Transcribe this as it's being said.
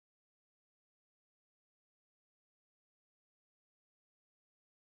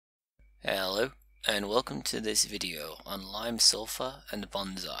Hello, and welcome to this video on lime sulfur and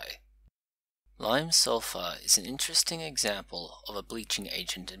bonsai. Lime sulfur is an interesting example of a bleaching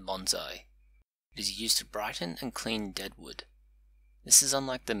agent in bonsai. It is used to brighten and clean dead wood. This is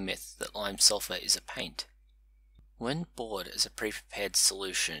unlike the myth that lime sulfur is a paint. When poured as a pre-prepared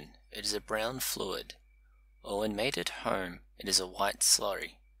solution, it is a brown fluid, or when made at home, it is a white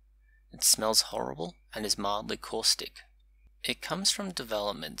slurry. It smells horrible and is mildly caustic. It comes from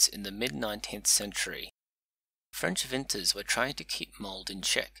developments in the mid-19th century. French vintners were trying to keep mould in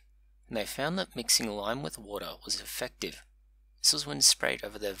check, and they found that mixing lime with water was effective. This was when sprayed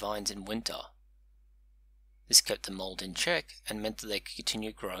over their vines in winter. This kept the mould in check and meant that they could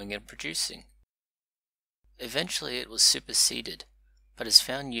continue growing and producing. Eventually it was superseded, but has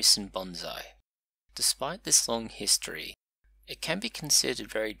found use in bonsai. Despite this long history, it can be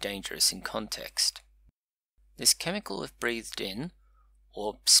considered very dangerous in context. This chemical, if breathed in,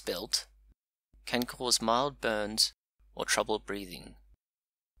 or spilt, can cause mild burns or trouble breathing.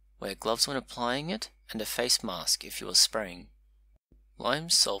 Wear gloves when applying it and a face mask if you are spraying.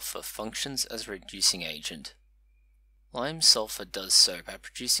 Lime sulfur functions as a reducing agent. Lime sulfur does so by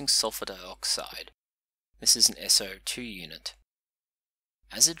producing sulphur dioxide. This is an SO2 unit.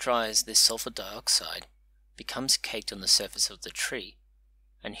 As it dries, this sulphur dioxide becomes caked on the surface of the tree,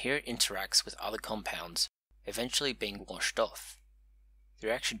 and here it interacts with other compounds, eventually being washed off. The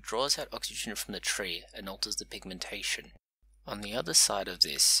reaction draws out oxygen from the tree and alters the pigmentation. On the other side of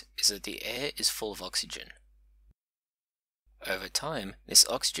this is that the air is full of oxygen. Over time, this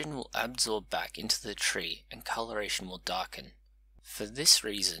oxygen will absorb back into the tree and coloration will darken. For this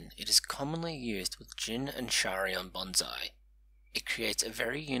reason, it is commonly used with gin and shari on bonsai. It creates a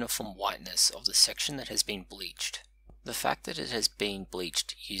very uniform whiteness of the section that has been bleached. The fact that it has been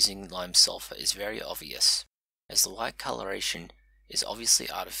bleached using lime sulfur is very obvious, as the white coloration is obviously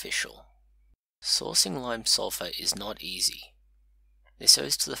artificial. Sourcing lime sulfur is not easy. This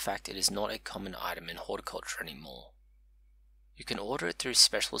owes to the fact it is not a common item in horticulture anymore. You can order it through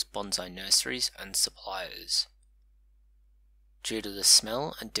specialist bonsai nurseries and suppliers. Due to the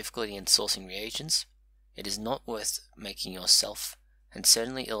smell and difficulty in sourcing reagents, it is not worth making yourself, and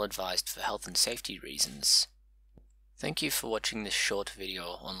certainly ill-advised for health and safety reasons. Thank you for watching this short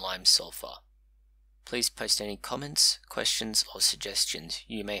video on lime sulfur. Please post any comments, questions, or suggestions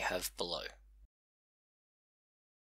you may have below.